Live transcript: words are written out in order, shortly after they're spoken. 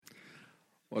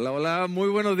Hola, hola, muy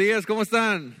buenos días, ¿cómo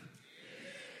están?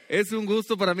 Es un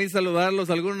gusto para mí saludarlos.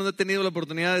 Algunos no he tenido la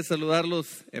oportunidad de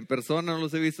saludarlos en persona, no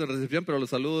los he visto en recepción, pero los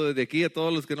saludo desde aquí. A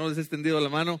todos los que no les he extendido la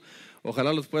mano,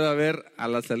 ojalá los pueda ver a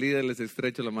la salida y les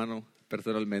estrecho la mano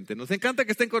personalmente. Nos encanta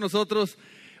que estén con nosotros.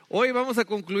 Hoy vamos a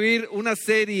concluir una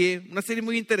serie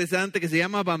muy interesante que se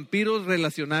llama Vampiros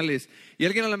Relacionales. Y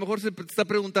alguien a lo mejor se está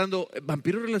preguntando,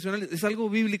 ¿vampiros relacionales es algo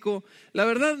bíblico? La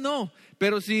verdad no,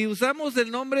 pero si usamos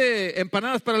el nombre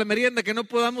empanadas para la merienda, que no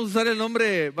podamos usar el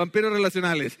nombre vampiros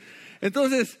relacionales.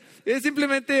 Entonces, es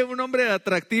simplemente un nombre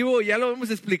atractivo, ya lo hemos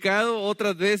explicado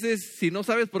otras veces. Si no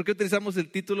sabes por qué utilizamos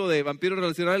el título de Vampiros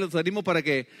Relacionales, los animo para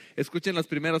que escuchen las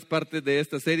primeras partes de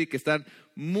esta serie que están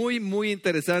muy, muy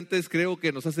interesantes. Creo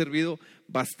que nos ha servido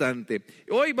bastante.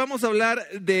 Hoy vamos a hablar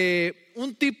de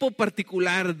un tipo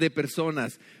particular de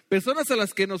personas a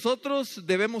las que nosotros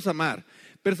debemos amar,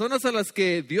 personas a las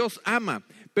que Dios ama,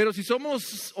 pero si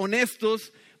somos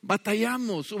honestos,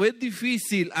 batallamos o es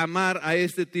difícil amar a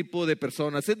este tipo de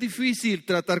personas, es difícil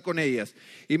tratar con ellas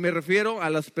y me refiero a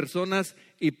las personas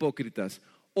hipócritas.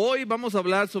 Hoy vamos a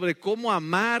hablar sobre cómo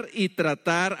amar y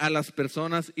tratar a las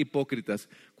personas hipócritas.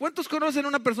 ¿Cuántos conocen a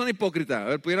una persona hipócrita? A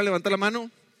ver, ¿pudiera levantar la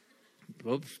mano?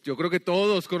 Yo creo que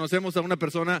todos conocemos a una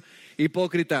persona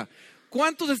hipócrita.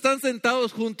 ¿Cuántos están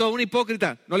sentados junto a un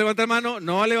hipócrita? No levante la mano,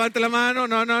 no levante la mano,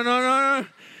 no.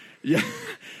 Ya,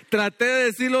 traté de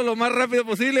decirlo lo más rápido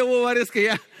posible, hubo varios que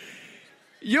ya.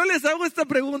 Yo les hago esta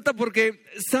pregunta porque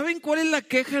 ¿saben cuál es la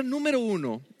queja número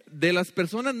uno de las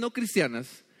personas no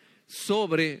cristianas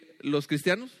sobre los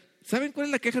cristianos? ¿Saben cuál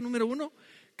es la queja número uno?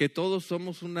 Que todos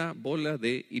somos una bola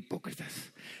de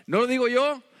hipócritas. No lo digo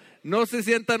yo, no se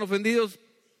sientan ofendidos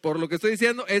por lo que estoy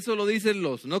diciendo, eso lo dicen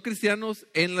los no cristianos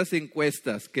en las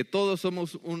encuestas, que todos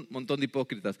somos un montón de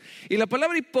hipócritas. Y la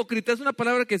palabra hipócrita es una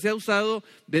palabra que se ha usado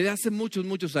desde hace muchos,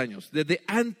 muchos años, desde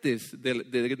antes del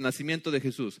nacimiento de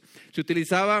Jesús. Se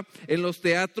utilizaba en los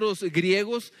teatros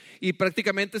griegos y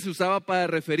prácticamente se usaba para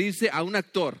referirse a un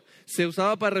actor, se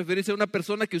usaba para referirse a una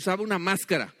persona que usaba una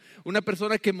máscara, una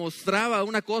persona que mostraba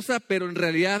una cosa pero en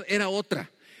realidad era otra.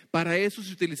 Para eso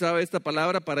se utilizaba esta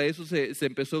palabra, para eso se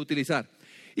empezó a utilizar.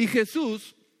 Y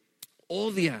Jesús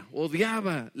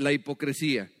odiaba la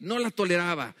hipocresía, no la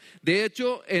toleraba. De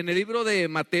hecho, en el libro de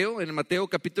Mateo, en Mateo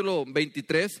capítulo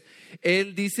 23,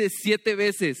 Él dice 7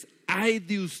 veces, ¡ay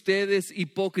de ustedes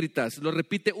hipócritas! Lo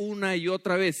repite una y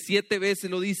otra vez, 7 veces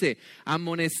lo dice,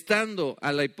 amonestando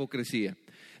a la hipocresía.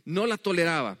 No la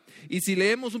toleraba. Y si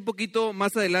leemos un poquito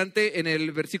más adelante en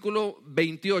el versículo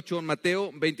 28, en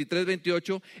Mateo 23,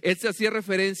 28, él se hacía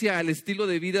referencia al estilo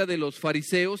de vida de los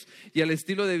fariseos y al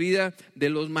estilo de vida de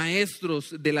los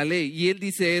maestros de la ley. Y él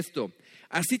dice esto,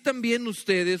 así también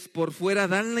ustedes por fuera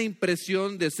dan la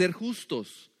impresión de ser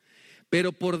justos,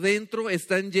 pero por dentro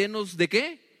están llenos ¿de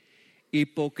qué?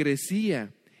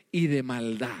 Hipocresía y de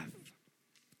maldad.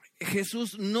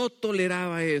 Jesús no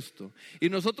toleraba esto y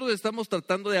nosotros estamos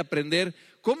tratando de aprender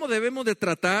cómo debemos de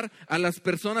tratar a las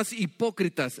personas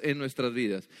hipócritas en nuestras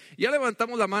vidas. Ya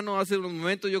levantamos la mano hace unos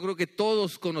momentos, yo creo que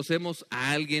todos conocemos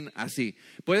a alguien así.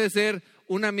 Puede ser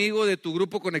un amigo de tu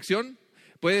grupo Conexión,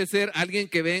 puede ser alguien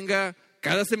que venga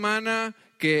cada semana,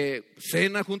 que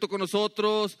cena junto con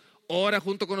nosotros, ora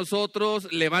junto con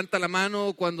nosotros, levanta la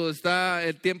mano cuando está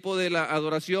el tiempo de la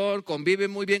adoración, convive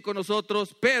muy bien con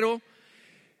nosotros, pero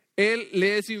él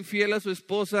le es infiel a su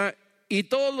esposa y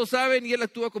todos lo saben y él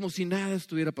actúa como si nada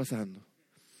estuviera pasando.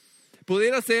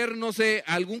 Pudiera ser, no sé,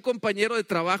 algún compañero de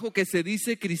trabajo que se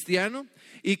dice cristiano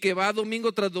y que va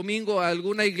domingo tras domingo a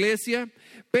alguna iglesia,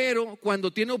 pero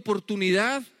cuando tiene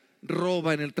oportunidad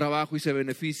roba en el trabajo y se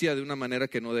beneficia de una manera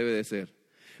que no debe de ser.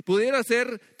 Pudiera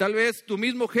ser tal vez tu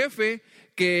mismo jefe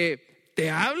que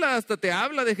hasta te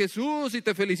habla de Jesús y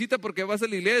te felicita porque vas a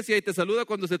la iglesia y te saluda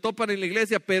cuando se topan en la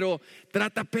iglesia, pero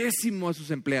trata pésimo a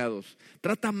sus empleados,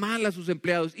 trata mal a sus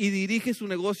empleados y dirige su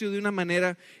negocio de una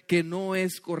manera que no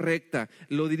es correcta,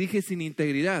 lo dirige sin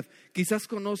integridad. Quizás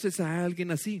conoces a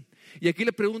alguien así. Y aquí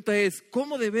la pregunta es,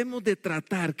 ¿cómo debemos de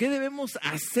tratar? ¿Qué debemos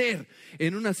hacer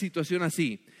en una situación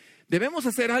así? ¿Debemos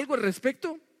hacer algo al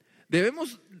respecto?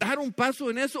 ¿Debemos dar un paso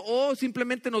en eso o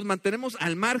simplemente nos mantenemos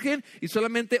al margen y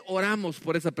solamente oramos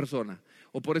por esa persona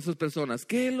o por esas personas?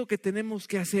 ¿Qué es lo que tenemos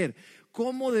que hacer?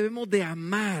 ¿Cómo debemos de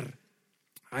amar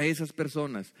a esas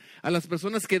personas? A las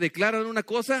personas que declaran una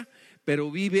cosa pero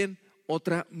viven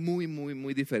otra muy, muy,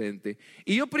 muy diferente.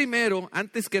 Y yo primero,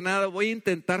 antes que nada, voy a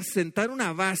intentar sentar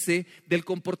una base del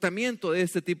comportamiento de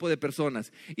este tipo de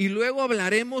personas. Y luego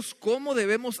hablaremos cómo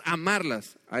debemos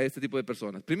amarlas a este tipo de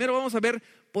personas. Primero vamos a ver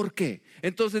por qué.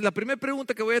 Entonces, la primera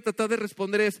pregunta que voy a tratar de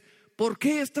responder es, ¿por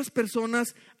qué estas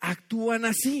personas actúan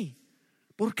así?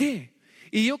 ¿Por qué?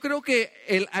 Y yo creo que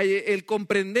el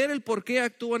comprender el por qué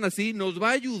actúan así nos va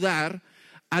a ayudar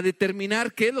a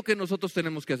determinar qué es lo que nosotros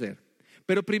tenemos que hacer.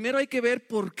 Pero primero hay que ver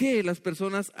por qué las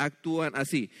personas actúan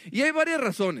así. Y hay varias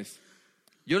razones.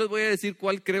 Yo les voy a decir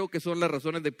cuál creo que son las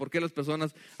razones de por qué las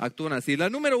personas actúan así. La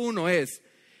número uno es,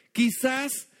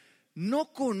 quizás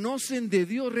no conocen de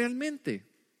Dios realmente.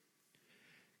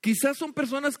 Quizás son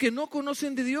personas que no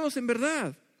conocen de Dios en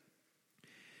verdad.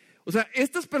 O sea,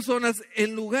 estas personas,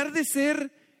 en lugar de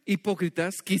ser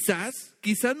hipócritas, quizás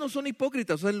no son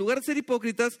hipócritas. O sea, en lugar de ser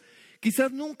hipócritas,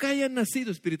 quizás nunca hayan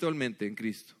nacido espiritualmente en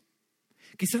Cristo.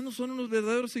 Quizás no son unos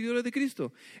verdaderos seguidores de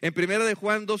Cristo. En 1 de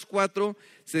Juan 2:4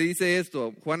 se dice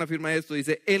esto, Juan afirma esto,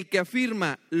 dice, el que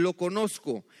afirma, lo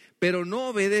conozco, pero no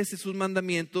obedece sus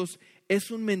mandamientos,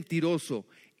 es un mentiroso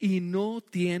y no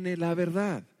tiene la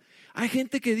verdad. Hay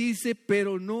gente que dice,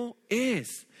 pero no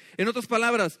es. En otras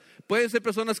palabras, pueden ser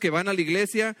personas que van a la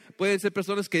iglesia, pueden ser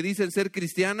personas que dicen ser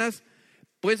cristianas,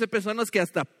 pueden ser personas que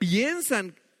hasta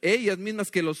piensan ellas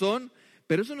mismas que lo son,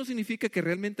 pero eso no significa que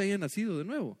realmente hayan nacido de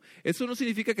nuevo. Eso no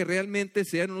significa que realmente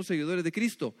sean unos seguidores de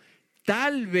Cristo.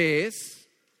 Tal vez,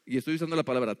 y estoy usando la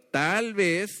palabra, tal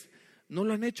vez no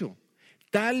lo han hecho.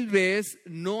 Tal vez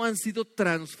no han sido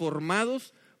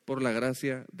transformados por la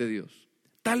gracia de Dios.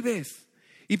 Tal vez.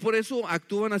 Y por eso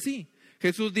actúan así.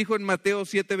 Jesús dijo en Mateo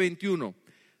 7:21,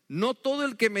 no todo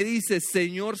el que me dice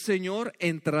Señor, Señor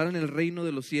entrará en el reino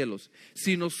de los cielos,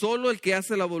 sino solo el que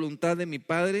hace la voluntad de mi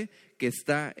Padre que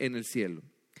está en el cielo.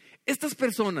 Estas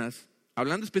personas,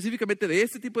 hablando específicamente de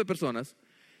este tipo de personas,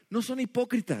 no son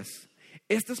hipócritas.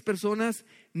 Estas personas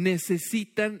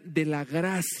necesitan de la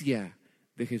gracia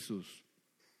de Jesús.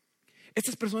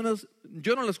 Estas personas,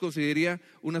 yo no las consideraría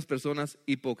unas personas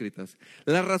hipócritas.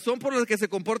 La razón por la que se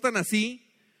comportan así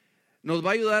nos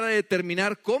va a ayudar a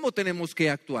determinar cómo tenemos que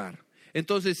actuar.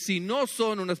 Entonces, si no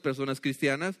son unas personas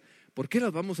cristianas, ¿por qué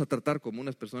las vamos a tratar como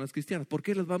unas personas cristianas? ¿Por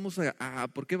qué vamos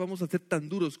a ser tan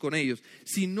duros con ellos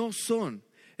si no son?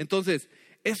 Entonces,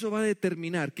 eso va a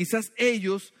determinar. Quizás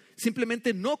ellos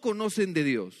simplemente no conocen de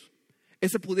Dios.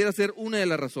 Esa pudiera ser una de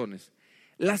las razones.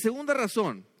 La segunda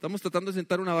razón, estamos tratando de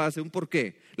sentar una base, un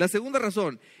porqué. La segunda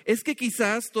razón es que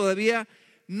quizás todavía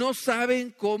no saben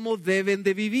cómo deben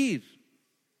de vivir.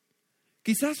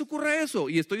 Quizás ocurra eso,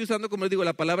 y estoy usando, como les digo,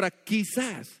 la palabra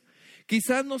quizás.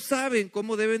 Quizás no saben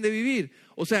cómo deben de vivir.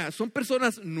 O sea, son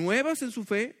personas nuevas en su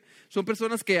fe, son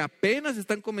personas que apenas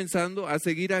están comenzando a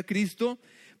seguir a Cristo,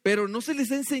 pero no se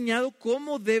les ha enseñado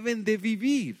cómo deben de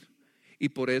vivir. Y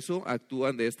por eso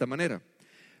actúan de esta manera.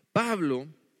 Pablo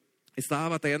estaba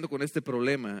batallando con este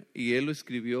problema y él lo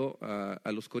escribió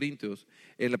a los Corintios.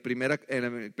 En la primera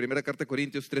carta de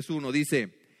Corintios 3:1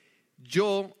 dice,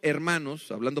 yo,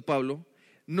 hermanos, hablando Pablo,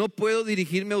 no puedo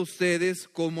dirigirme a ustedes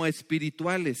como a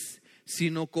espirituales,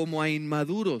 sino como a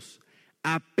inmaduros,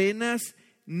 apenas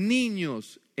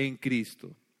niños en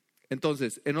Cristo.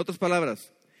 Entonces, en otras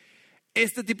palabras,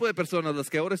 este tipo de personas, las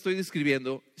que ahora estoy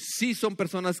describiendo, sí son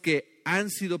personas que han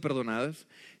sido perdonadas,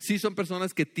 sí son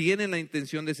personas que tienen la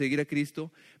intención de seguir a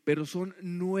Cristo, pero son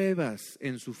nuevas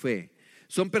en su fe.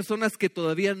 Son personas que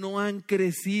todavía no han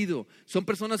crecido, son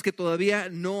personas que todavía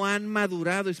no han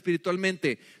madurado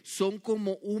espiritualmente, son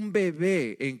como un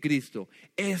bebé en Cristo,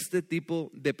 este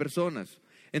tipo de personas.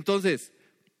 Entonces,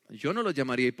 yo no los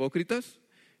llamaría hipócritas,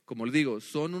 como les digo,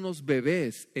 son unos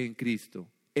bebés en Cristo,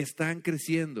 están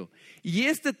creciendo. Y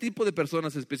este tipo de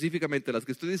personas, específicamente las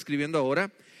que estoy describiendo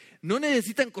ahora, no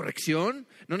necesitan corrección,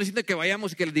 no necesitan que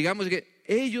vayamos y que les digamos que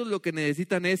ellos lo que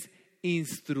necesitan es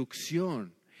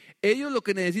instrucción. Ellos lo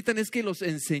que necesitan es que los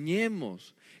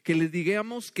enseñemos, que les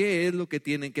digamos qué es lo que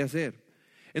tienen que hacer.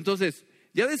 Entonces,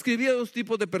 ya describí a dos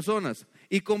tipos de personas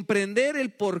y comprender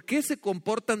el por qué se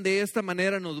comportan de esta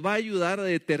manera nos va a ayudar a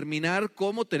determinar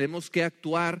cómo tenemos que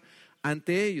actuar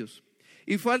ante ellos.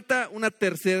 Y falta una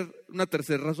tercera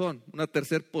razón, una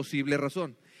tercera posible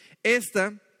razón.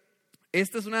 Esta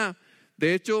es una,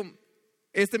 de hecho,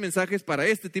 este mensaje es para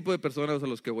este tipo de personas a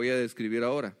los que voy a describir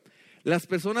ahora. Las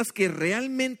personas que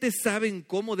realmente saben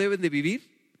cómo deben de vivir,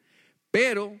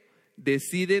 pero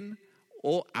deciden,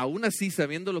 o aún así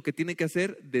sabiendo lo que tienen que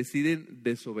hacer, deciden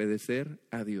desobedecer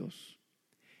a Dios.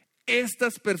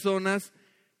 Estas personas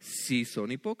sí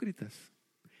son hipócritas.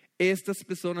 Estas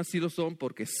personas sí lo son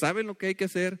porque saben lo que hay que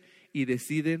hacer y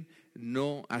deciden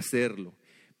no hacerlo.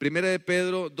 Primera de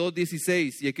Pedro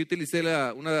 2:16, y aquí utilicé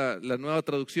la nueva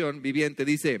traducción viviente,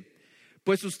 dice,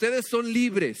 pues ustedes son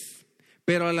libres,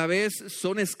 pero a la vez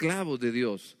son esclavos de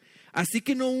Dios. Así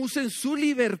que no usen su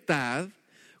libertad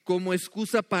como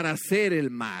excusa para hacer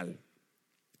el mal.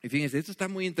 Y fíjense, esto está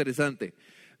muy interesante.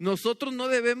 Nosotros no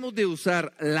debemos de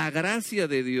usar la gracia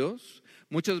de Dios.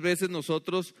 Muchas veces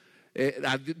nosotros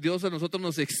Dios a nosotros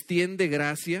nos extiende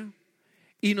gracia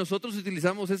y nosotros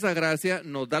utilizamos esa gracia,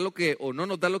 nos da lo que, o no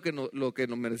nos da lo que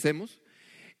nos merecemos,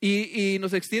 y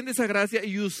nos extiende esa gracia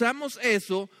y usamos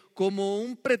eso como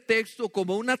un pretexto,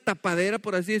 como una tapadera,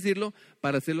 por así decirlo,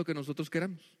 para hacer lo que nosotros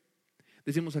queramos.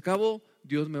 Decimos, acabo,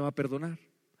 Dios me va a perdonar.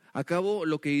 Acabo,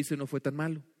 lo que hice no fue tan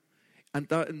malo.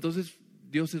 Entonces,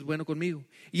 Dios es bueno conmigo.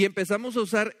 Y empezamos a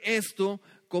usar esto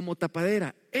como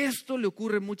tapadera. Esto le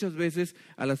ocurre muchas veces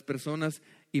a las personas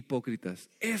hipócritas.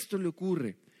 Esto le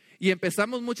ocurre. Y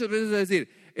empezamos muchas veces a decir,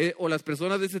 o las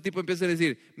personas de ese tipo empiezan a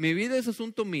decir, mi vida es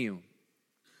asunto mío.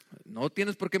 No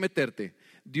tienes por qué meterte.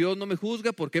 Dios no me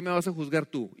juzga, ¿por qué me vas a juzgar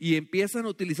tú? Y empiezan a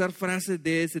utilizar frases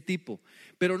de ese tipo.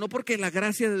 Pero no porque la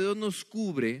gracia de Dios nos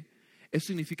cubre, eso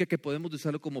significa que podemos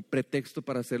usarlo como pretexto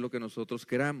para hacer lo que nosotros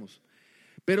queramos.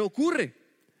 Pero ocurre.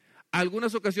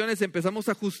 Algunas ocasiones empezamos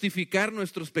a justificar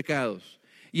nuestros pecados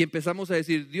y empezamos a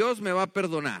decir, Dios me va a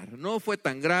perdonar. No fue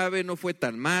tan grave, no fue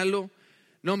tan malo,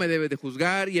 no me debe de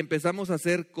juzgar, y empezamos a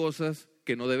hacer cosas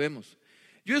que no debemos.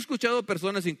 Yo he escuchado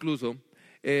personas incluso,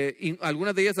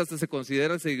 algunas de ellas hasta se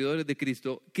consideran seguidores de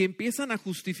Cristo, que empiezan a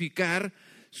justificar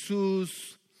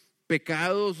sus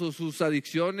pecados o sus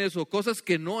adicciones o cosas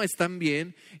que no están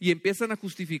bien, y empiezan a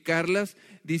justificarlas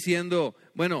diciendo,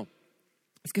 bueno,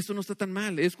 es que esto no está tan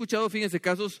mal. He escuchado, fíjense,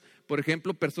 casos, por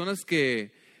ejemplo, personas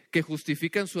que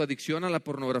justifican su adicción a la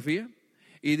pornografía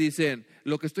y dicen,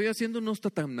 lo que estoy haciendo no está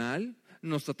tan mal,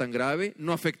 no está tan grave,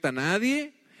 no afecta a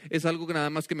nadie, es algo que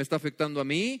nada más que me está afectando a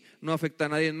mí, no afecta a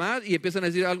nadie más, y empiezan a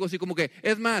decir algo así como que,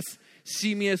 es más,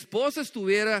 si mi esposa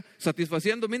estuviera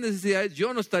satisfaciendo mis necesidades,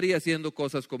 yo no estaría haciendo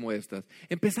cosas como estas.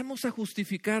 Empezamos a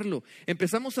justificarlo,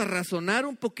 empezamos a razonar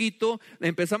un poquito,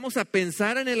 empezamos a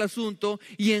pensar en el asunto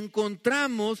y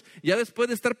encontramos, ya después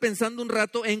de estar pensando un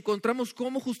rato, encontramos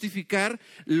cómo justificar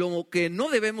lo que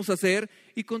no debemos hacer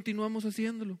y continuamos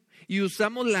haciéndolo. Y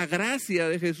usamos la gracia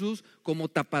de Jesús como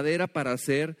tapadera para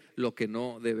hacer lo que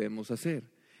no debemos hacer.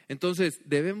 Entonces,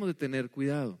 debemos de tener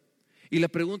cuidado. Y la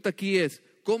pregunta aquí es,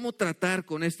 ¿cómo tratar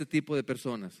con este tipo de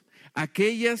personas?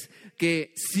 Aquellas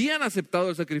que sí han aceptado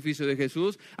el sacrificio de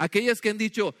Jesús, aquellas que han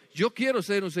dicho, yo quiero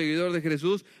ser un seguidor de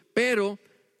Jesús, pero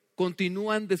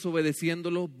continúan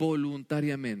desobedeciéndolo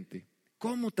voluntariamente.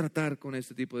 ¿Cómo tratar con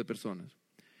este tipo de personas?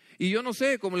 Y yo no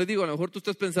sé, como les digo, a lo mejor tú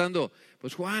estás pensando,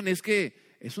 pues Juan, es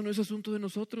que eso no es asunto de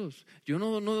nosotros.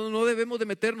 No debemos de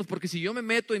meternos, porque si yo me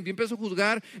meto y empiezo a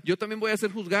juzgar, yo también voy a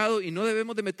ser juzgado, y no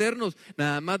debemos de meternos.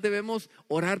 Nada más debemos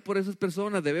orar por esas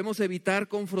personas, debemos evitar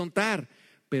confrontar,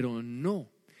 pero no.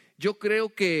 Yo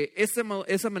creo que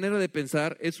esa manera de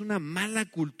pensar es una mala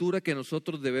cultura que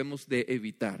nosotros debemos de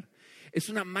evitar. Es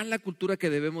una mala cultura que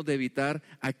debemos de evitar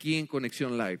aquí en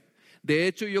Conexión Live. De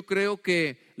hecho, yo creo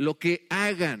que lo que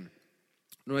hagan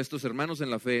nuestros hermanos en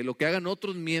la fe, lo que hagan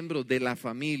otros miembros de la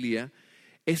familia,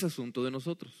 es asunto de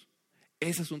nosotros.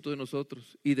 Es asunto de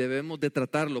nosotros y debemos de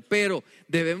tratarlo, pero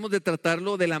debemos de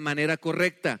tratarlo de la manera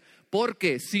correcta,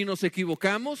 porque si nos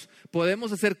equivocamos,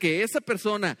 podemos hacer que esa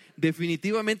persona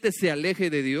definitivamente se aleje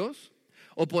de Dios,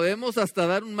 o podemos hasta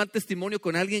dar un mal testimonio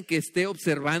con alguien que esté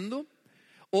observando,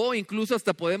 o incluso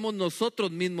hasta podemos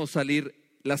nosotros mismos salir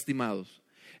lastimados.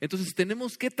 Entonces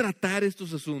tenemos que tratar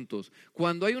estos asuntos.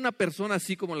 Cuando hay una persona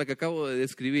así como la que acabo de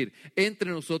describir entre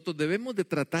nosotros, debemos de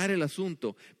tratar el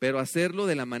asunto, pero hacerlo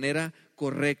de la manera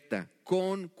correcta,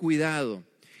 con cuidado.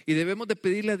 Y debemos de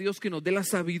pedirle a Dios que nos dé la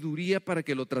sabiduría para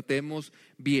que lo tratemos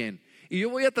bien. Y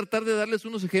yo voy a tratar de darles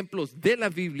unos ejemplos de la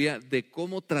Biblia de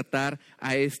cómo tratar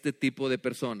a este tipo de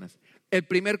personas. El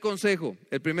primer consejo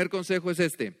es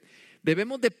este.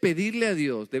 Debemos de pedirle a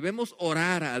Dios, debemos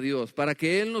orar a Dios para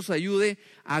que Él nos ayude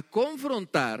a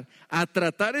confrontar, a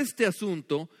tratar este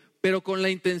asunto, pero con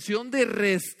la intención de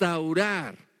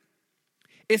restaurar.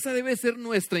 Esa debe ser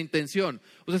nuestra intención.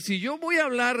 O sea, si yo voy a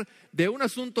hablar de un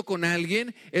asunto con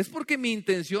alguien, es porque mi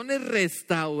intención es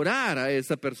restaurar a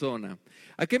esa persona.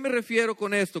 ¿A qué me refiero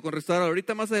con esto, con restaurar?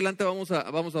 Ahorita más adelante vamos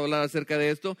a hablar acerca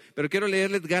de esto, pero quiero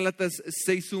leerles Gálatas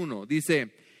 6:1.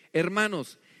 Dice,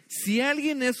 hermanos, si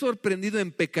alguien es sorprendido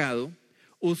en pecado,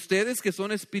 ustedes que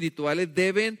son espirituales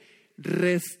deben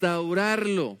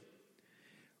restaurarlo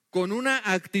con una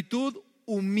actitud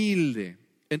humilde.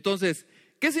 Entonces,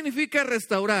 ¿qué significa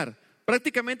restaurar?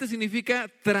 Prácticamente significa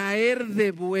traer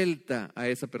de vuelta a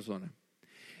esa persona.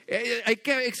 Hay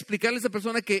que explicarle a esa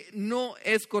persona que no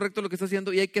es correcto lo que está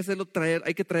haciendo y hay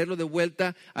que traerlo de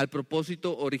vuelta al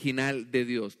propósito original de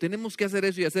Dios. Tenemos que hacer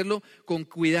eso y hacerlo con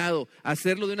cuidado,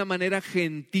 hacerlo de una manera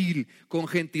gentil, con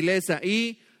gentileza,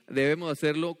 y debemos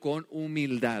hacerlo con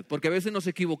humildad, porque a veces nos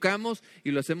equivocamos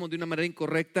y lo hacemos de una manera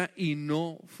incorrecta y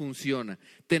no funciona.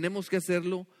 Tenemos que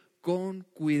hacerlo con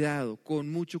cuidado, con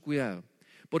mucho cuidado.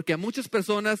 Porque a muchas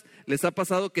personas les ha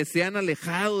pasado que se han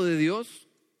alejado de Dios.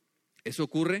 Eso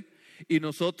ocurre. Y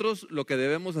nosotros lo que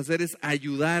debemos hacer es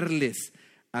ayudarles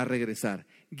a regresar,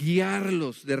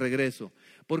 guiarlos de regreso.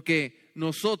 Porque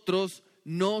nosotros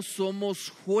no somos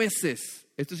jueces.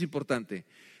 Esto es importante.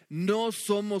 No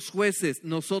somos jueces,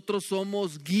 nosotros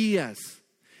somos guías.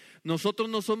 Nosotros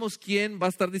no somos quien va a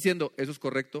estar diciendo, eso es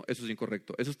correcto, eso es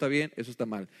incorrecto, eso está bien, eso está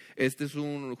mal, este es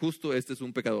un justo, este es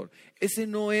un pecador. Ese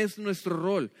no es nuestro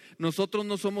rol. Nosotros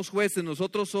no somos jueces,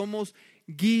 nosotros somos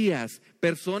guías,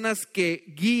 personas que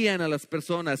guían a las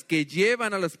personas, que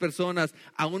llevan a las personas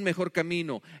a un mejor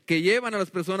camino, que llevan a las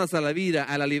personas a la vida,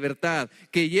 a la libertad,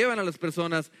 que llevan a las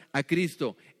personas a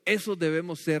Cristo. Eso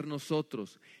debemos ser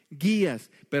nosotros,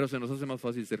 guías, pero se nos hace más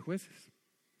fácil ser jueces.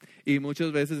 Y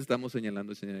muchas veces estamos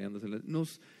señalando,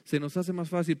 se nos hace más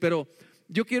fácil. Pero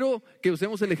yo quiero que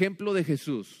usemos el ejemplo de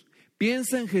Jesús.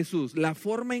 Piensa en Jesús, la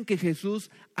forma en que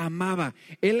Jesús amaba.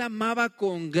 Él amaba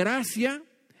con gracia,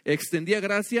 extendía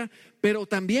gracia, pero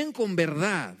también con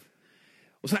verdad.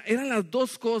 O sea, eran las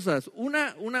dos cosas,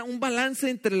 un balance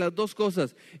entre las dos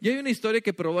cosas. Y hay una historia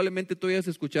que probablemente tú hayas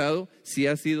escuchado, si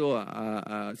has ido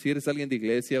si eres alguien de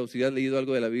iglesia o si has leído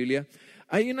algo de la Biblia.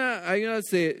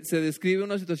 Se describe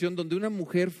una situación donde una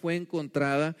mujer fue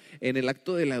encontrada en el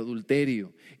acto del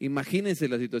adulterio. Imagínense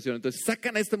la situación. Entonces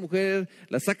sacan a esta mujer,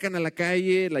 la sacan a la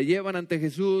calle, la llevan ante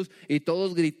Jesús y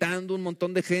todos gritando, un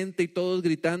montón de gente y todos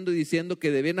gritando y diciendo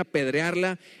que debían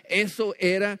apedrearla. Eso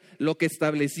era lo que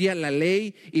establecía la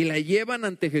ley y la llevan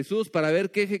ante Jesús para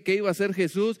ver qué iba a hacer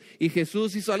Jesús. Y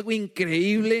Jesús hizo algo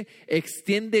increíble,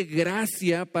 extiende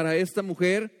gracia para esta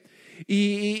mujer.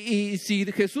 Y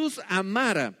si Jesús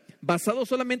amara basado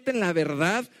solamente en la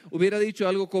verdad, hubiera dicho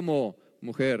algo como,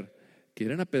 mujer,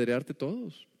 quieren apedrearte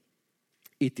todos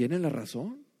y tienen la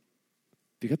razón.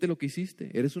 Fíjate lo que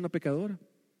hiciste, eres una pecadora,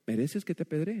 mereces que te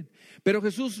apedreen. Pero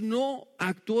Jesús no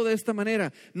actuó de esta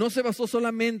manera, no se basó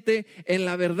solamente en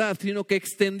la verdad, sino que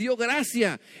extendió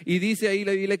gracia. Y dice ahí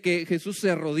la Biblia que Jesús se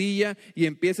arrodilla y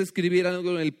empieza a escribir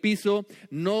algo en el piso.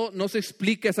 No se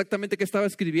explica exactamente qué estaba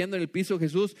escribiendo en el piso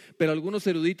Jesús, pero algunos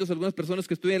eruditos, algunas personas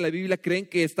que estudian la Biblia creen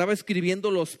que estaba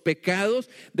escribiendo los pecados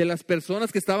de las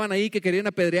personas que estaban ahí, que querían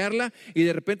apedrearla, y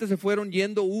de repente se fueron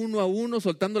yendo uno a uno,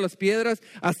 soltando las piedras,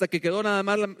 hasta que quedó nada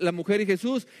más la mujer y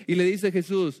Jesús. Y le dice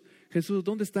Jesús,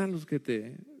 ¿dónde están los que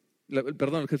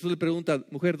Jesús le pregunta,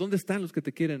 mujer, ¿dónde están los que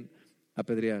te quieren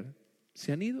apedrear?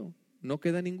 Se han ido, no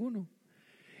queda ninguno.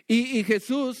 Y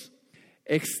Jesús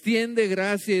extiende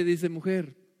gracia y dice,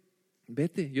 mujer,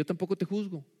 vete, yo tampoco te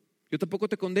juzgo, yo tampoco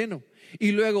te condeno.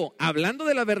 Y luego, hablando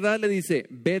de la verdad, le dice,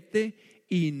 vete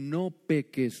y no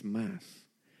peques más.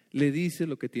 Le dice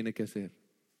lo que tiene que hacer.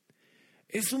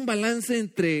 Es un balance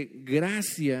entre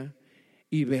gracia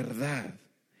y verdad.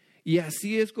 Y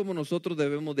así es como nosotros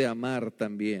debemos de amar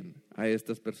también a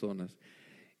estas personas.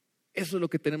 Eso es lo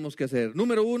que tenemos que hacer.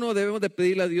 Número 1, debemos de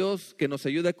pedirle a Dios que nos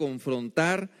ayude a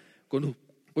confrontar con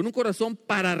un corazón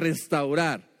para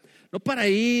restaurar. No para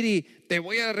ir y te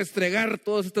voy a restregar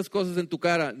todas estas cosas en tu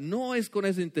cara. No es con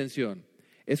esa intención.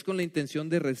 Es con la intención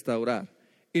de restaurar.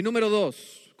 Y número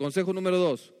 2, consejo número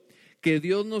 2, que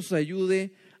Dios nos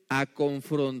ayude a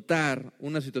confrontar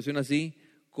una situación así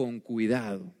con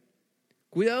cuidado.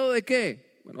 ¿Cuidado de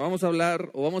qué? Bueno,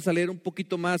 vamos a leer un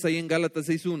poquito más ahí en Gálatas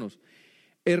 6:1.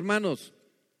 Hermanos,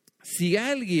 si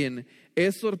alguien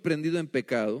es sorprendido en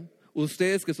pecado,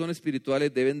 ustedes que son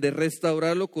espirituales deben de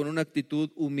restaurarlo con una actitud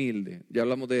humilde. Ya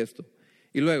hablamos de esto.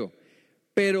 Y luego,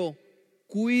 pero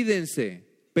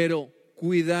cuidado,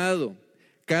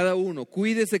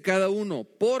 cuídese cada uno,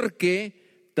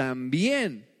 porque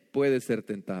también puede ser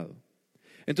tentado.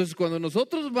 Entonces, cuando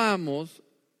nosotros vamos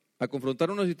a confrontar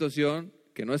una situación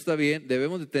que no está bien,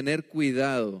 debemos de tener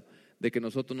cuidado de que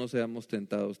nosotros no seamos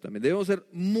tentados también. Debemos ser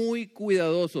muy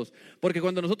cuidadosos, porque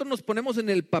cuando nosotros nos ponemos en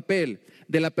el papel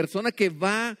de la persona que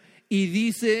va y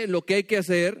dice lo que hay que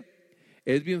hacer,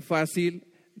 es bien fácil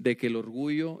de que el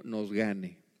orgullo nos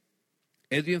gane.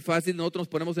 Es bien fácil, nosotros nos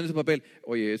ponemos en ese papel,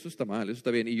 oye, eso está mal, eso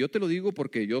está bien, y yo te lo digo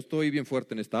porque yo estoy bien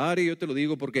fuerte en esta área, y yo te lo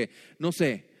digo porque, no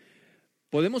sé.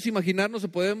 Podemos imaginarnos o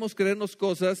podemos creernos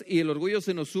cosas y el orgullo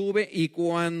se nos sube, y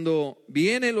cuando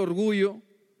viene el orgullo,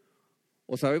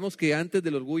 o sabemos que antes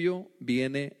del orgullo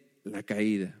viene la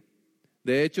caída.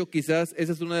 De hecho, quizás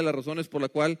esa es una de las razones por la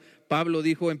cual Pablo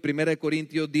dijo en 1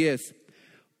 Corintios 10,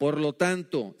 por lo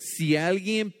tanto, si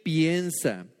alguien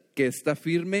piensa que está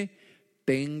firme,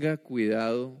 tenga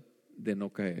cuidado de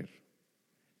no caer.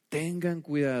 Tengan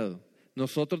cuidado.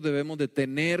 Nosotros debemos de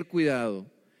tener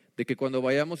cuidado de que cuando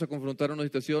vayamos a confrontar una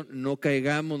situación no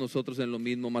caigamos nosotros en lo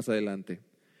mismo más adelante.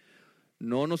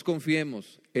 no nos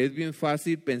confiemos. Es bien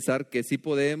fácil pensar que sí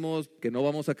podemos, que no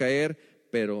vamos a caer,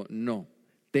 pero no.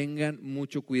 Tengan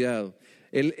mucho cuidado.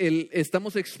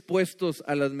 Estamos expuestos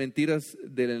a las mentiras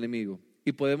del enemigo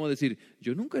y podemos decir,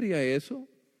 yo nunca haría eso,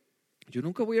 yo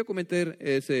nunca voy a cometer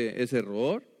ese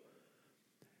error,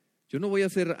 yo no voy a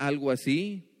hacer algo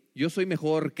así, yo soy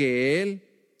mejor que él.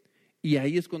 Y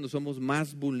ahí es cuando somos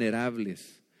más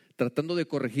vulnerables. Tratando de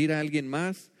corregir a alguien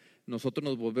más, nosotros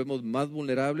nos volvemos más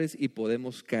vulnerables y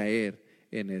podemos caer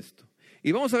en esto.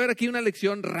 Y vamos a ver aquí una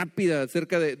lección rápida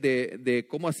acerca de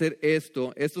cómo hacer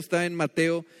esto. Esto está en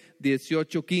Mateo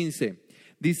 18:15.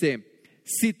 Dice,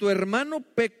 si tu hermano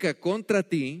peca contra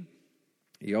ti,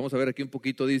 y vamos a ver aquí un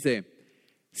poquito, dice,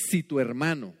 si tu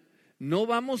hermano, no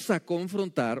vamos a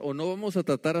confrontar o no vamos a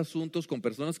tratar asuntos con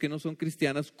personas que no son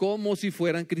cristianas como si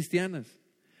fueran cristianas,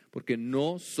 porque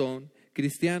no son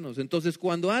cristianos. Entonces,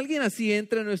 cuando alguien así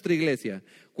entra en nuestra iglesia,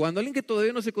 cuando alguien que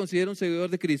todavía no se considera un seguidor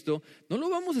de Cristo, no lo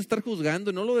vamos a estar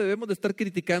juzgando, no lo debemos de estar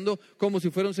criticando como si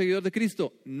fuera un seguidor de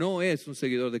Cristo. No es un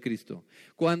seguidor de Cristo.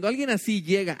 Cuando alguien así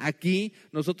llega aquí,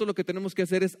 nosotros lo que tenemos que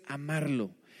hacer es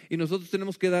amarlo. Y nosotros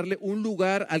tenemos que darle un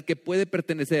lugar al que puede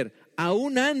pertenecer,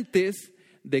 aún antes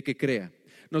de que crea.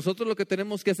 Nosotros lo que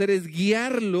tenemos que hacer es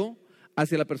guiarlo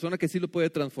hacia la persona que sí lo puede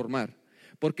transformar.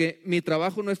 Porque mi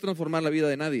trabajo no es transformar la vida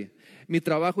de nadie. Mi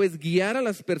trabajo es guiar a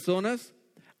las personas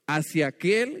hacia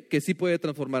aquel que sí puede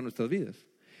transformar nuestras vidas.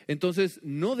 Entonces,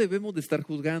 no debemos de estar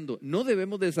juzgando, no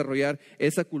debemos de desarrollar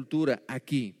esa cultura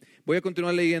aquí. Voy a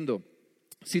continuar leyendo.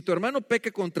 Si tu hermano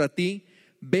peca contra ti,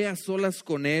 ve a solas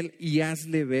con él y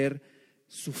hazle ver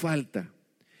su falta.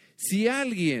 Si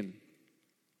alguien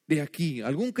de aquí,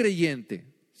 algún creyente,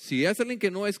 si es alguien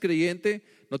que no es creyente,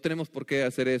 no tenemos por qué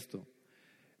hacer esto.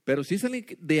 Pero si es alguien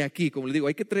de aquí, como les digo,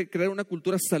 hay que crear una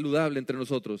cultura saludable entre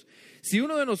nosotros. Si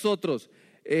uno de nosotros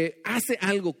hace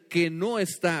algo que no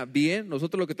está bien,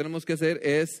 nosotros lo que tenemos que hacer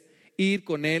es ir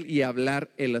con él y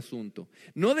hablar el asunto.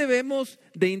 No debemos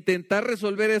de intentar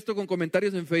resolver esto con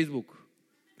comentarios en Facebook,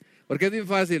 porque es bien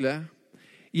fácil, ¿verdad?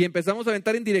 Y empezamos a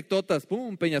aventar indirectotas,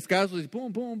 pum, peñascazos, y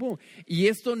pum, pum, pum. Y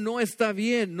esto no está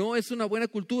bien, no es una buena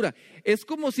cultura. Es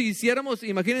como si hiciéramos,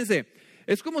 imagínense,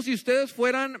 es como si ustedes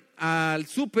fueran al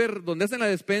súper donde hacen la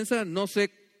despensa, no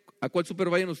sé a cuál súper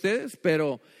vayan ustedes,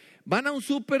 pero van a un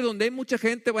súper donde hay mucha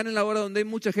gente, van en la hora donde hay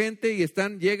mucha gente y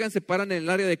llegan, se paran en el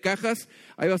área de cajas,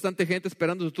 hay bastante gente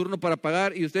esperando su turno para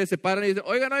pagar y ustedes se paran y dicen,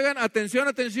 oigan, atención,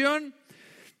 atención.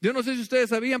 Yo no sé si ustedes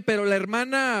sabían, pero la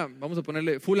hermana, vamos a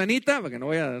ponerle fulanita, para que no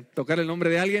vaya a tocar el nombre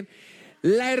de alguien,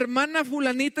 la hermana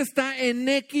fulanita está en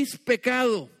X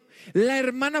pecado. La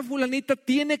hermana fulanita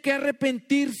tiene que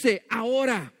arrepentirse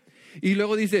ahora. Y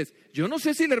luego dices, yo no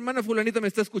sé si la hermana fulanita me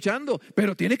está escuchando,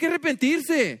 pero tiene que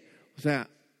arrepentirse. O sea,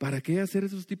 ¿para qué hacer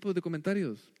esos tipos de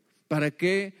comentarios? ¿Para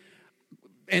qué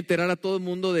enterar a todo el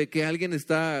mundo de que alguien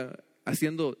está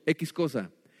haciendo X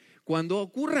cosa? Cuando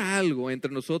ocurra algo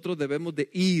entre nosotros debemos de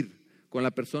ir con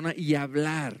la persona y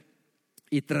hablar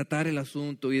y tratar el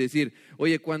asunto y decir,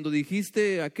 oye, cuando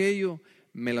dijiste aquello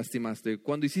me lastimaste,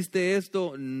 cuando hiciste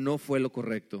esto no fue lo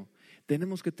correcto.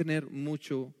 Tenemos que tener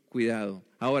mucho cuidado.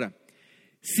 Ahora,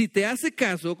 si te hace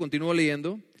caso, continúo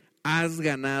leyendo, has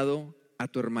ganado a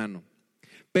tu hermano.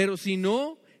 Pero si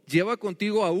no, lleva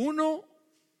contigo a uno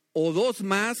o dos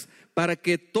más para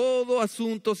que todo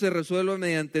asunto se resuelva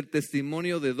mediante el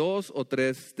testimonio de 2 o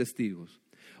 3 testigos.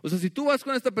 O sea, si tú vas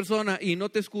con esta persona y no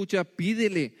te escucha,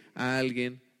 pídele a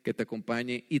alguien que te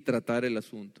acompañe y tratar el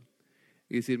asunto.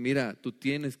 Y decir, mira, tú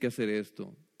tienes que hacer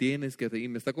esto, tienes que hacer, y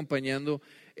me está acompañando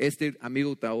este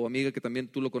amigo o amiga que también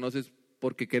tú lo conoces,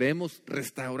 porque queremos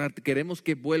restaurarte, queremos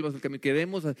que vuelvas al camino,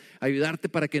 queremos ayudarte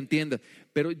para que entiendas,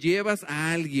 pero llevas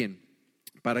a alguien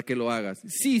para que lo hagas.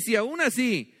 Si aún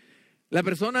así la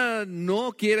persona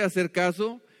no quiere hacer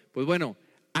caso, pues bueno,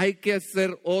 hay que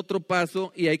hacer otro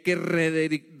paso y hay que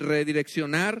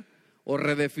redireccionar o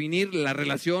redefinir la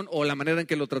relación o la manera en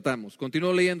que lo tratamos.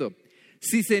 Continúo leyendo.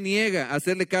 Si se niega a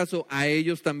hacerle caso a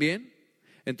ellos también,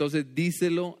 entonces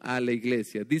díselo a la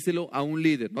iglesia, díselo a un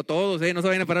líder. No todos, no se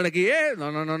vayan a parar aquí.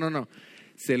 No.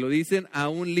 Se lo dicen a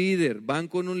un líder, van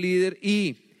con un líder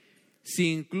y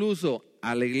si incluso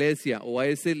a la iglesia o a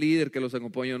ese líder que los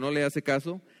acompañó no le hace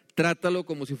caso, trátalo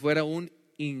como si fuera un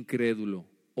incrédulo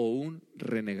o un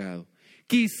renegado.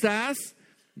 Quizás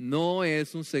no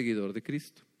es un seguidor de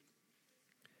Cristo.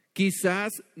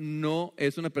 Quizás no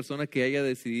es una persona que haya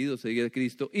decidido seguir a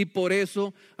Cristo y por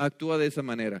eso actúa de esa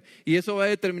manera. Y eso va a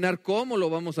determinar cómo lo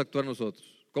vamos a actuar nosotros,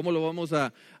 cómo lo vamos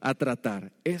a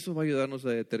tratar. Eso va a ayudarnos a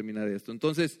determinar esto.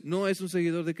 Entonces, no es un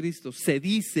seguidor de Cristo, se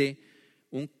dice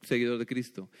un seguidor de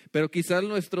Cristo. Pero quizás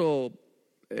nuestro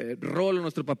rol,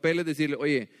 nuestro papel es decirle,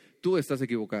 oye, tú estás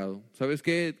equivocado. ¿Sabes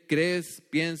qué? Crees,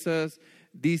 piensas,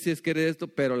 dices que eres esto,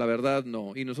 pero la verdad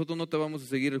no. Y nosotros no te vamos a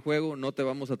seguir el juego, no te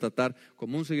vamos a tratar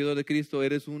como un seguidor de Cristo.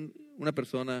 Eres una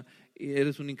persona,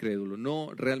 eres un incrédulo.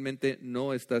 No, realmente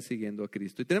no estás siguiendo a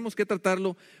Cristo. Y tenemos que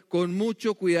tratarlo con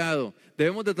mucho cuidado.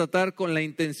 Debemos de tratar con la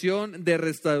intención de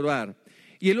restaurar.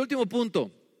 Y el último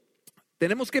punto,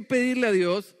 tenemos que pedirle a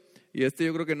Dios, y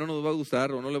yo creo que no nos va a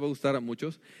gustar o no le va a gustar a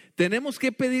muchos, tenemos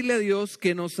que pedirle a Dios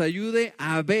que nos ayude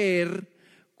a ver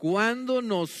cuando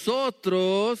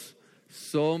nosotros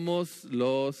somos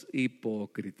los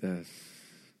hipócritas.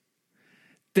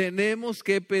 Tenemos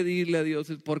que pedirle a Dios,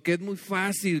 porque es muy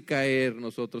fácil caer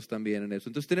nosotros también en eso.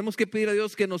 Entonces tenemos que pedir a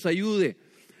Dios que nos ayude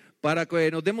para que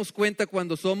nos demos cuenta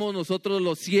cuando somos nosotros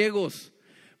los ciegos,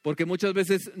 porque muchas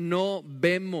veces no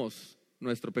vemos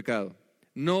nuestro pecado.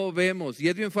 No vemos, y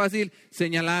es bien fácil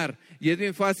señalar, y es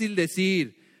bien fácil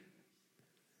decir,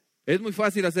 es muy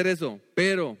fácil hacer eso,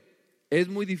 pero es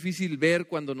muy difícil ver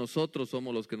cuando nosotros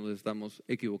somos los que nos estamos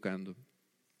equivocando.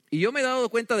 Y yo me he dado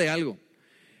cuenta de algo,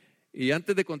 y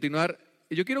antes de continuar,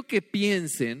 yo quiero que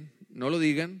piensen, no lo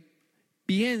digan,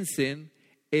 piensen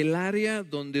el área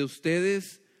donde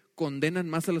ustedes condenan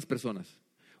más a las personas.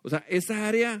 O sea, esa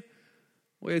área,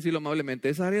 voy a decirlo amablemente,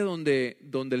 esa área donde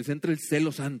les entra el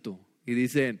celo santo. Y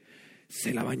dicen,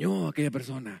 se la bañó aquella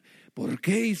persona, ¿por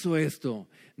qué hizo esto?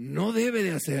 No debe de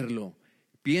hacerlo.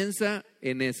 Piensa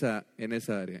en esa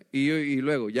área. Y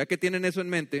luego, ya que tienen eso en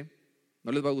mente,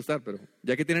 no les va a gustar, pero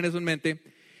ya que tienen eso en mente,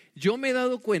 yo me he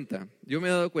dado cuenta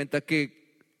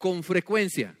que con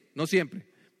frecuencia, no siempre,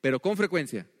 pero con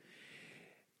frecuencia,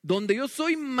 donde yo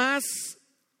soy más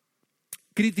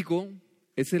crítico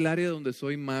es el área donde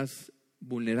soy más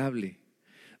vulnerable.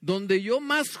 Donde yo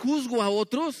más juzgo a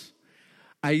otros,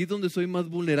 ahí es donde soy más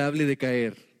vulnerable de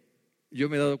caer. Yo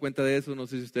me he dado cuenta de eso, no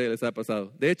sé si a ustedes les ha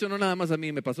pasado. De hecho, no nada más a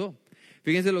mí me pasó.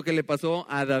 Fíjense lo que le pasó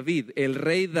a David, el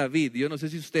rey David. Yo no sé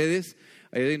si ustedes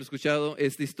hayan escuchado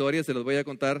esta historia, se los voy a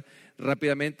contar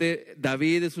rápidamente.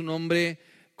 David es un hombre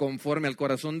conforme al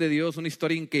corazón de Dios, una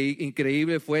historia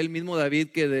increíble. Fue el mismo David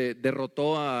que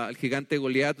derrotó al gigante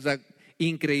Goliat. O sea,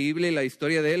 increíble la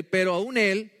historia de él, pero aún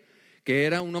él, que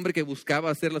era un hombre que buscaba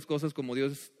hacer las cosas como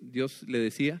Dios le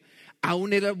decía,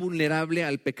 aún era vulnerable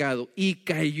al pecado y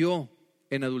cayó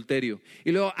en adulterio.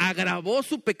 Y luego agravó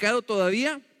su pecado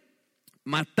todavía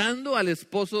matando al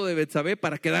esposo de Betsabé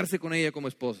para quedarse con ella como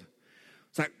esposa.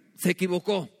 O sea, se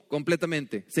equivocó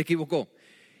completamente, se equivocó.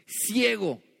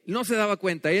 Ciego, no se daba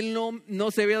cuenta, él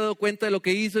no se había dado cuenta de lo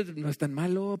que hizo. No es tan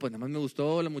malo, pues nada más me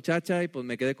gustó la muchacha y pues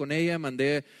me quedé con ella,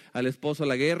 mandé al esposo a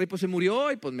la guerra y pues se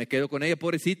murió y pues me quedo con ella,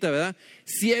 pobrecita, ¿verdad?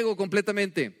 Ciego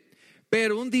completamente.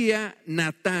 Pero un día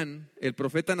Natán, el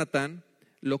profeta Natán,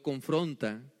 lo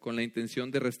confronta con la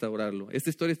intención de restaurarlo. Esta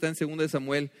historia está en 2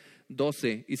 Samuel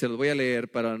 12 y se los voy a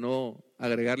leer para no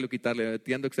agregarle o quitarle,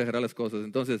 tiendo a exagerar las cosas.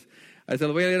 Entonces, se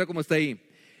los voy a leer como está ahí.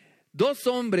 2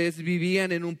 hombres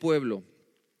vivían en un pueblo.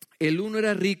 El uno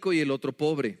era rico y el otro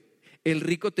pobre. El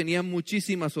rico tenía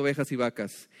muchísimas ovejas y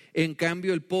vacas. En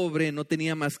cambio, el pobre no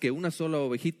tenía más que una sola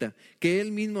ovejita que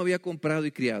él mismo había comprado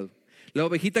y criado. La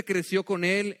ovejita creció con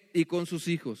él y con sus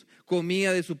hijos.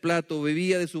 Comía de su plato,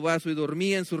 bebía de su vaso y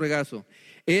dormía en su regazo.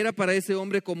 Era para ese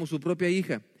hombre como su propia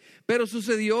hija. Pero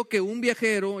sucedió que un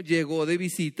viajero llegó de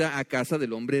visita a casa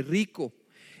del hombre rico.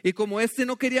 Y como éste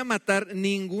no quería matar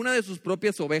ninguna de sus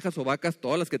propias ovejas o vacas,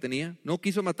 todas las que tenía, no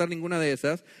quiso matar ninguna de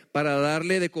esas para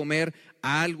darle de comer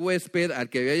al huésped al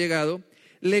que había llegado,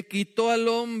 le quitó al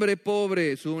hombre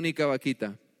pobre su única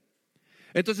vaquita.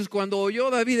 Entonces cuando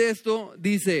oyó David esto,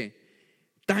 dice,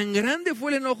 tan grande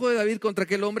fue el enojo de David contra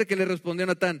aquel hombre que le respondió a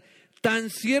Natán,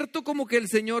 tan cierto como que el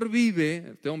Señor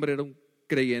vive, este hombre era un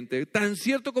creyente, tan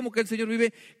cierto como que el Señor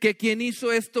vive, que quien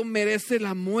hizo esto merece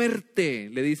la muerte,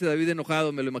 le dice David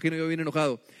enojado, me lo imagino yo bien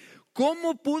enojado.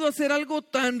 ¿Cómo pudo hacer algo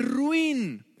tan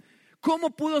ruin?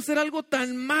 ¿Cómo pudo hacer algo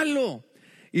tan malo?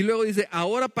 Y luego dice,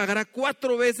 ahora pagará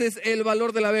 4 veces el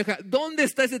valor de la abeja. ¿Dónde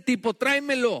está ese tipo?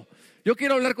 Tráemelo, yo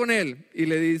quiero hablar con él. Y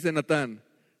le dice Natán,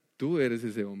 tú eres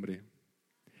ese hombre.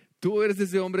 Tú eres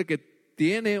ese hombre que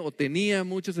tiene o tenía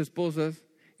muchas esposas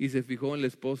y se fijó en la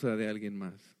esposa de alguien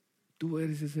más. Tú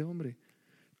eres ese hombre.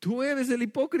 Tú eres el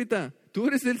hipócrita. Tú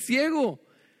eres el ciego.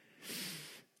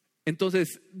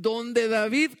 Entonces, donde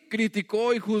David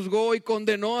criticó y juzgó y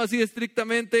condenó así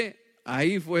estrictamente,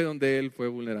 ahí fue donde él fue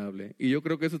vulnerable. Y yo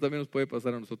creo que eso también nos puede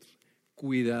pasar a nosotros.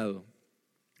 Cuidado.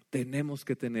 Tenemos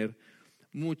que tener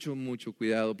mucho, mucho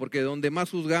cuidado. Porque donde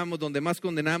más juzgamos, donde más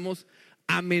condenamos,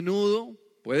 a menudo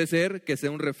puede ser que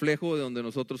sea un reflejo de donde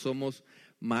nosotros somos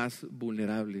más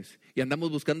vulnerables. Y andamos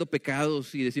buscando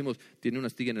pecados y decimos, tiene una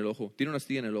astilla en el ojo, tiene una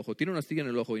astilla en el ojo, tiene una astilla en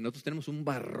el ojo. Y nosotros tenemos un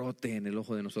barrote en el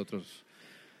ojo de nosotros.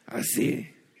 Así.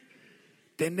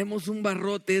 Tenemos un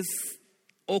barrote.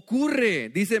 Ocurre,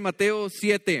 dice Mateo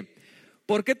 7.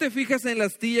 ¿Por qué te fijas en la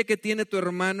astilla que tiene tu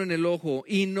hermano en el ojo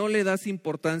y no le das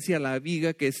importancia a la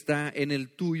viga que está en el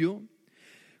tuyo?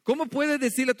 ¿Cómo puedes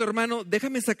decirle a tu hermano,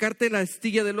 déjame sacarte la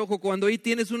astilla del ojo cuando ahí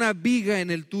tienes una viga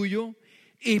en el tuyo?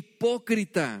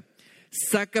 Hipócrita,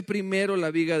 saca primero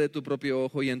la viga de tu propio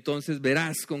ojo y entonces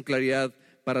verás con claridad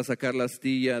para sacar la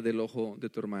astilla del ojo de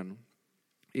tu hermano.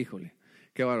 Híjole,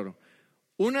 qué bárbaro.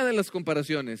 Una de las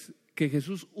comparaciones que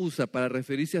Jesús usa para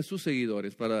referirse a sus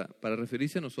seguidores, para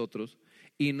referirse a nosotros,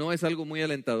 y no es algo muy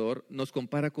alentador, nos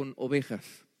compara con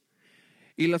ovejas.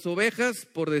 Y las ovejas,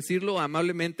 por decirlo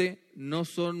amablemente, no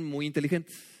son muy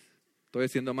inteligentes. Estoy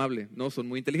siendo amable, no son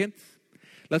muy inteligentes.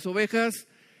 Las ovejas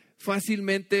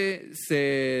fácilmente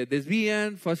se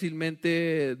desvían,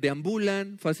 fácilmente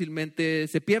deambulan, fácilmente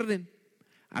se pierden.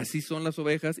 Así son las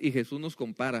ovejas y Jesús nos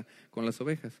compara con las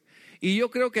ovejas. Y yo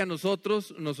creo que a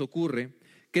nosotros nos ocurre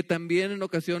que también en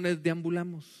ocasiones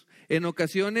deambulamos. En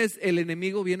ocasiones el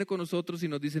enemigo viene con nosotros y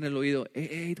nos dice en el oído,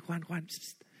 hey, Juan,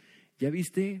 ¿ya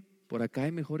viste? Por acá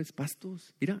hay mejores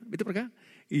pastos. Mira, vete por acá.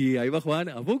 Y ahí va Juan,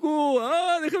 ¿a poco?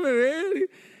 Déjame ver.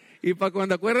 Y para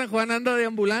cuando acuerdan, Juan anda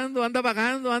deambulando, anda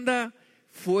vagando, anda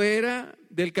fuera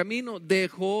del camino.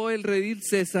 Dejó el redil,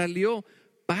 se salió,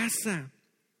 pasa.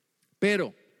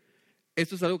 Pero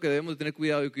esto es algo que debemos de tener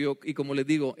cuidado y como les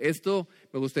digo, esto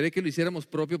me gustaría que lo hiciéramos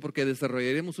propio porque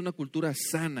desarrollaríamos una cultura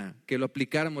sana, que lo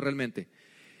aplicáramos realmente.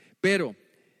 Pero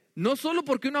no solo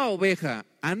porque una oveja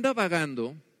anda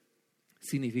vagando,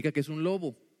 significa que es un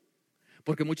lobo.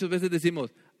 Porque muchas veces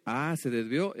decimos, se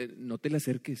desvió, no te le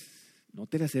acerques, no,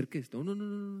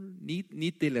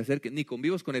 ni te le acerques, ni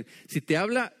convivas con él. Si te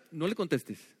habla, no le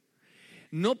contestes.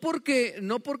 No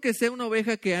porque sea una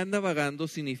oveja que anda vagando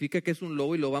significa que es un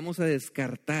lobo y lo vamos a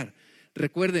descartar.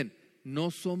 Recuerden,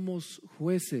 no somos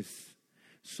jueces,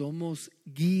 somos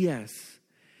guías.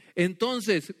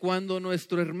 Entonces, cuando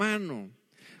nuestro hermano,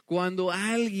 cuando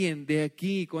alguien de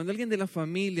aquí, cuando alguien de la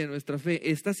familia, nuestra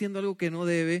fe, está haciendo algo que no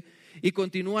debe y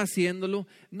continúa haciéndolo,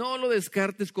 no lo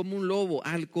descartes como un lobo.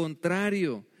 Al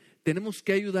contrario, tenemos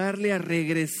que ayudarle a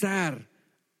regresar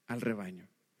al rebaño.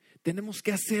 Tenemos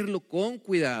que hacerlo con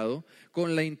cuidado,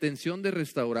 con la intención de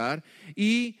restaurar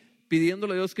y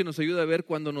pidiéndole a Dios que nos ayude a ver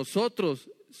cuando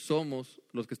nosotros somos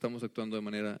los que estamos actuando de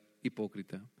manera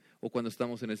hipócrita o cuando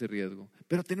estamos en ese riesgo.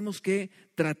 Pero tenemos que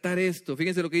tratar esto.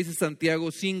 Fíjense lo que dice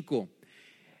Santiago 5.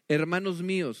 Hermanos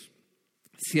míos,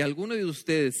 si alguno de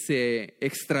ustedes se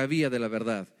extravía de la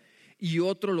verdad y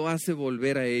otro lo hace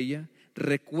volver a ella,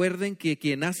 recuerden que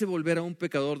quien hace volver a un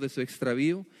pecador de su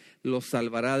extravío, lo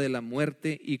salvará de la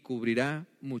muerte y cubrirá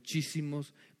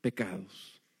muchísimos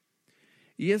pecados.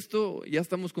 Y esto, ya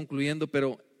estamos concluyendo,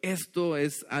 pero esto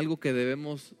es algo que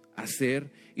debemos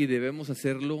hacer y debemos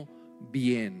hacerlo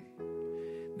bien.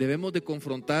 Debemos de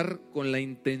confrontar con la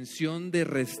intención de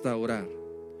restaurar,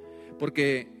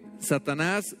 porque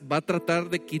Satanás va a tratar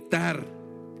de quitar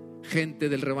gente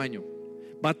del rebaño,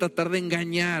 va a tratar de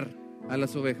engañar a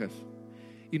las ovejas.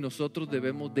 Y nosotros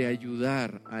debemos de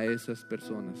ayudar a esas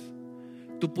personas.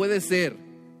 Tú puedes ser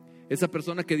esa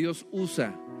persona que Dios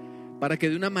usa para que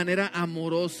de una manera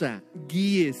amorosa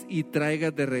guíes y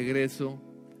traigas de regreso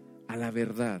a la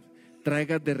verdad,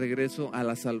 traigas de regreso a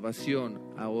la salvación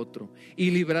a otro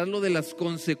y librarlo de las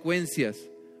consecuencias,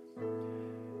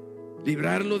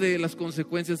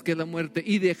 que es la muerte,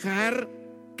 y dejar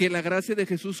que la gracia de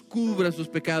Jesús cubra sus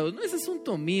pecados. No es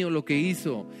asunto mío lo que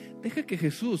hizo. Deja que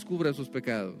Jesús cubra sus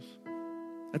pecados.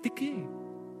 ¿A ti qué?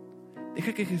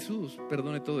 Deja que Jesús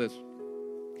perdone todo eso.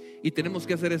 Y tenemos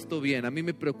que hacer esto bien. A mí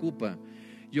me preocupa.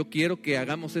 Yo quiero que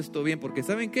hagamos esto bien porque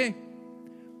 ¿saben qué?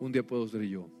 Un día puedo ser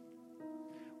yo.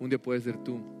 Un día puede ser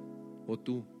tú. O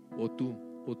tú, o tú,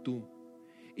 o tú.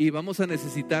 Y vamos a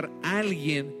necesitar a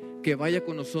alguien que vaya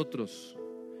con nosotros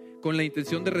con la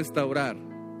intención de restaurar,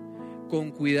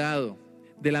 con cuidado,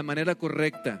 de la manera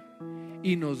correcta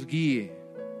y nos guíe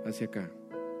hacia acá,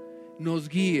 nos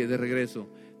guíe de regreso.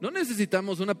 No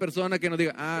necesitamos una persona que nos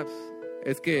diga,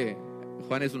 es que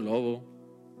Juan es un lobo,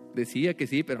 decía que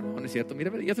sí, pero no es cierto,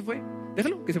 mira, ya se fue,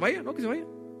 déjalo, que se vaya, que se vaya.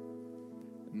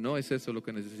 No es eso lo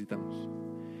que necesitamos.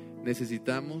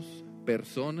 Necesitamos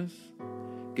personas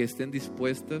que estén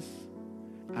dispuestas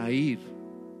a ir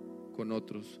con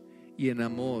otros y en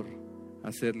amor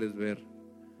hacerles ver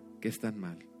que están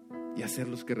mal y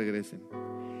hacerlos que regresen.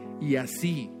 Y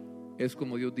así es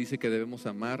como Dios dice que debemos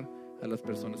amar a las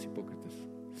personas hipócritas.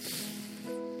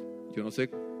 Yo no sé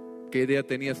 ¿Qué idea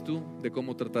tenías tú de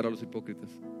cómo tratar a los hipócritas?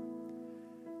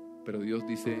 Pero Dios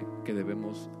dice que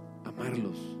debemos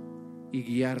amarlos y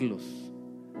guiarlos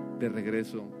de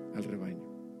regreso al rebaño.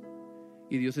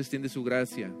 Y Dios extiende su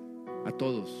gracia a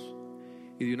todos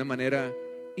y de una manera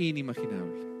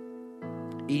inimaginable,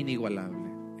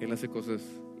 inigualable. Él hace cosas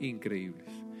increíbles.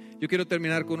 Yo quiero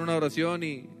terminar con una oración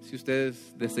y si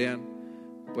ustedes desean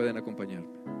pueden acompañarme.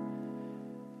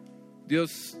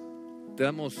 Dios, te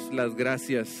damos las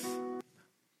gracias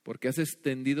porque has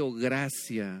extendido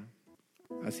gracia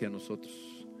hacia nosotros.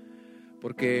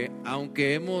 Porque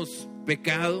aunque hemos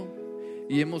pecado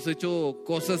y hemos hecho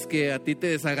cosas que a ti te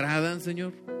desagradan,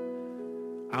 Señor,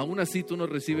 aún así tú nos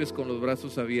recibes con los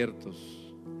brazos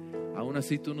abiertos. Aún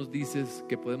así tú nos dices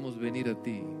que podemos venir a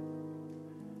ti.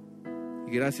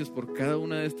 Y gracias por cada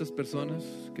una de estas personas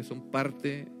que son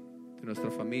parte de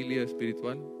nuestra familia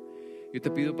espiritual. Yo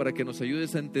te pido para que nos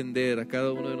ayudes a entender a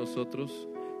cada uno de nosotros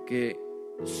que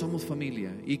somos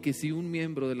familia y que si un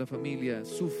miembro de la familia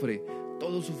sufre,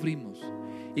 todos sufrimos,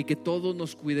 y que todos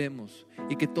nos cuidemos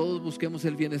y que todos busquemos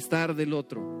el bienestar del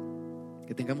otro,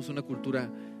 que tengamos una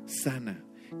cultura sana,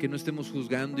 que no estemos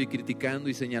juzgando y criticando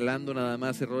y señalando nada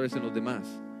más errores en los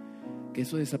demás, que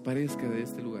eso desaparezca de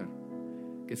este lugar,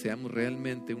 que seamos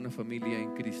realmente una familia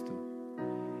en Cristo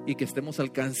y que estemos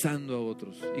alcanzando a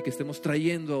otros y que estemos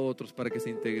trayendo a otros para que se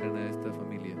integren a esta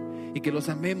familia y que los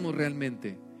amemos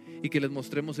realmente y que les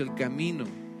mostremos el camino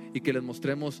y que les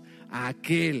mostremos a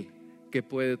aquel que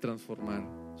puede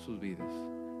transformar sus vidas.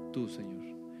 Tú, Señor.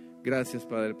 Gracias,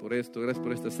 Padre, por esto. Gracias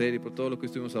por esta serie, por todo lo que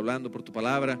estuvimos hablando, por tu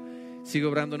palabra. Sigue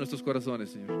obrando en nuestros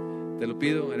corazones, Señor. Te lo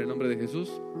pido en el nombre de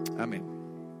Jesús. Amén.